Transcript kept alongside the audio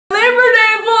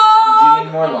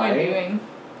more light? What am I doing?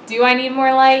 Do I need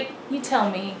more light? You tell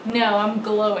me. No, I'm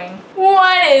glowing.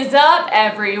 What is up,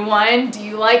 everyone? Do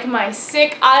you like my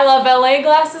sick I Love LA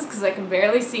glasses? Because I can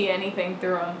barely see anything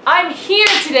through them. I'm here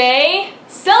today,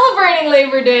 celebrating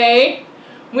Labor Day,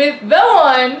 with the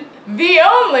one, the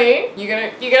only. You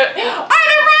gonna, I'm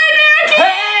right here!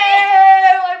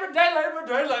 Hey! Labor Day, Labor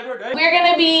Day, Labor Day. We're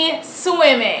gonna be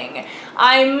swimming.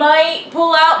 I might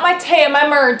pull out my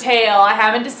mermaid tail. I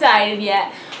haven't decided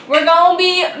yet. We're gonna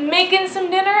be making some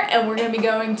dinner and we're gonna be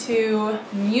going to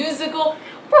Musical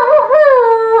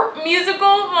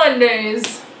Mondays.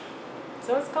 Is that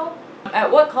what it's called? At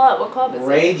what club? What club is it?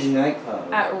 Rage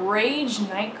Nightclub. At Rage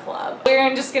Nightclub.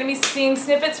 We're just gonna be seeing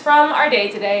snippets from our day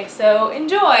today. So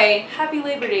enjoy. Happy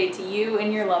Labor Day to you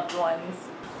and your loved ones.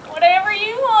 Whatever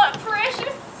you want,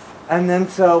 precious. And then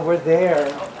so we're there.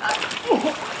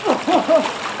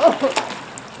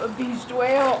 A beached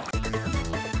whale.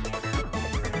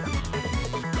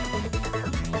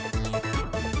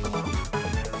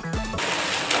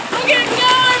 Look at him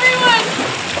go, everyone!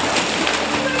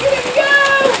 Look at him go!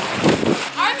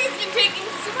 Arby's been taking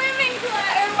swimming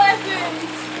lessons,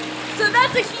 so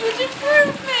that's a huge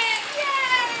improvement!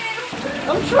 Yay!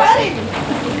 I'm treading!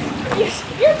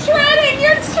 You're treading!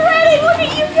 You're treading! Look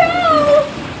at you go!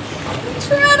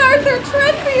 Tread, Arthur!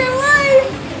 Tread for your life!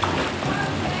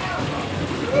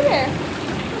 Hey there.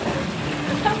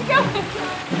 How's it going? You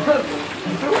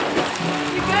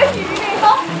good? You need any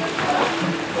help?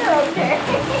 You're okay.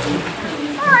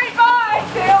 Alright, bye,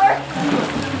 Taylor.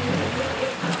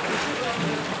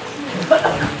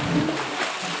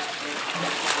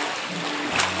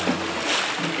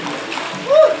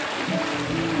 Woo.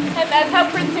 And that's how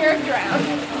Prince Eric drowned.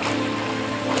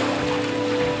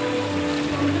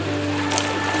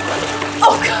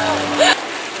 Oh god!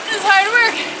 This is hard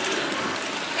work.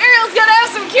 Ariel's gotta have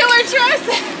some killer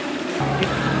choices.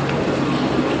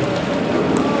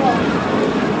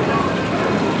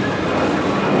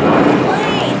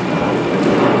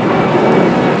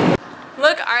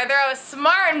 Look, Arthur, I was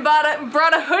smart and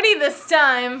brought a hoodie this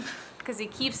time. Because he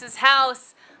keeps his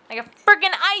house like a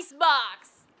freaking ice box.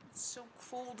 It's so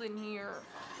cold in here.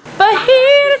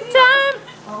 Fajita time!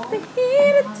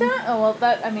 Fajita time! Oh, well,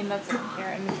 that's here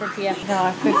in the tortilla.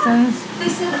 No, fixins.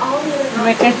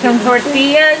 Making some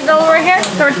tortillas over here.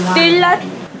 Tortillas.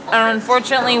 And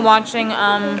unfortunately watching,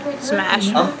 Smash.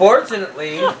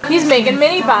 Unfortunately. He's making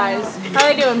mini pies. How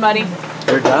they doing, buddy?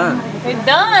 They're done. They're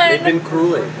done. They've been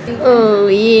cooling. Oh,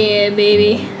 yeah,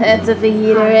 baby. That's a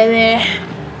fajita right there.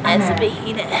 That's a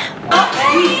fajita.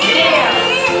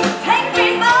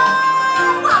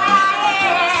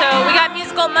 So we got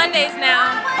Musical Mondays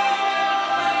now.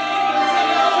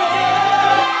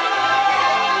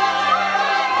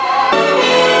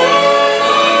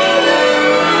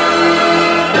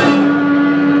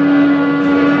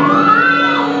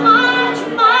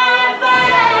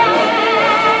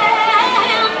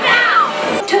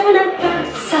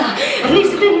 At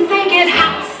least I didn't think it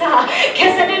hot,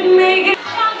 guess I didn't make it.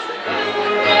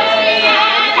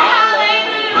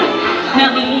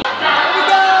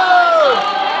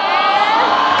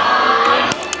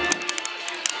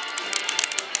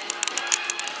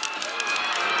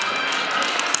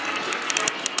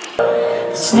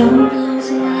 Snow blows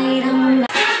white on the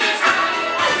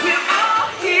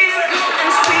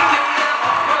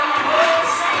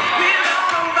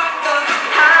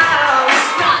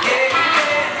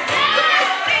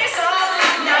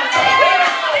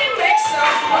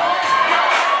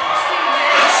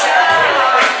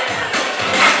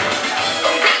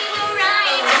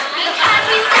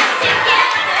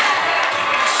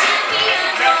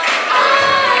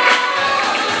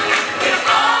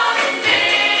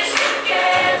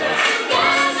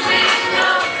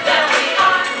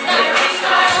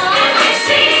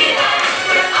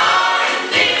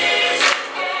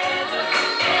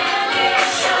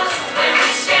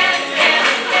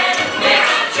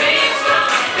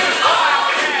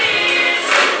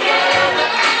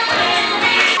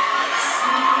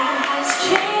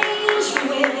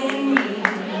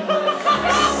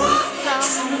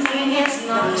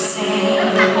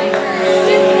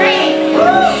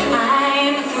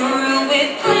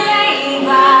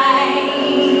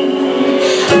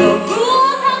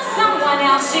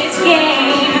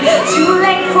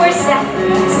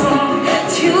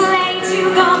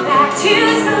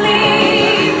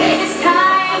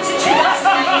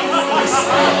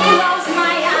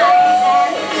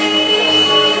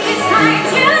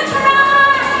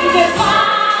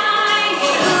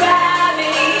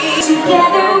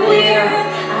together we're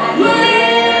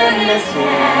unlimited.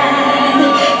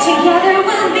 Together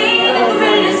we'll be the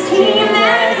greatest team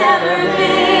that's ever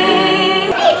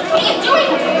been. Hey, what are you doing?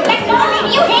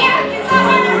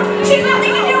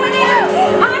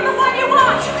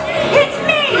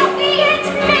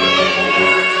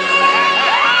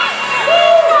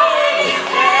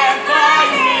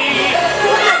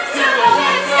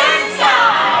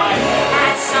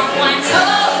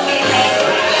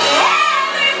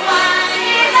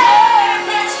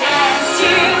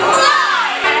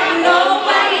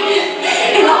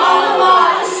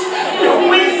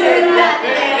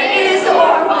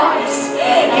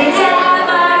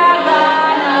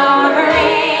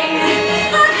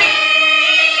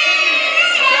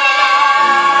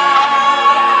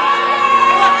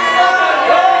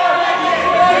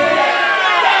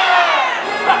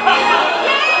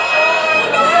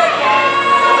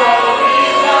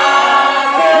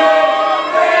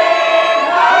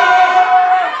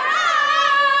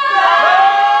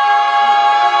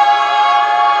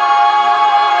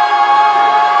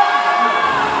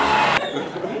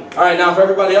 Alright, now for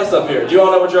everybody else up here, do you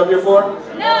all know what you're up here for?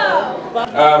 No!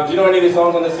 Do you know any of these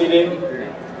songs on the CD? I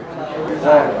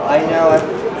know it.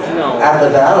 At the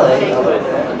ballet.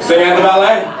 Sing at the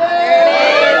ballet.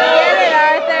 Get it,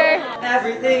 Arthur.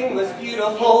 Everything was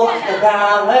beautiful at the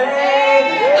ballet.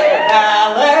 At the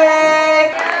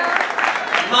ballet.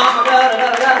 Mama, da da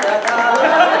da da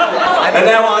da. And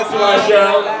that was my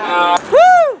show.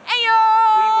 Woo! Ayo!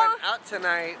 We went out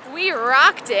tonight. We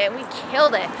rocked it. We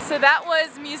killed it. So that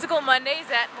was Musical Mondays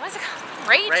at, what's it called?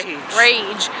 Rage?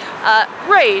 Rage.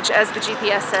 Rage, as the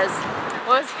GPS says.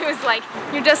 It was like,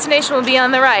 your destination will be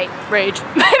on the right. Rage.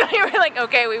 And we were like,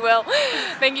 okay, we will.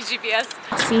 Thank you, GPS.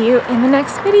 See you in the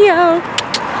next video.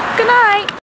 Good night.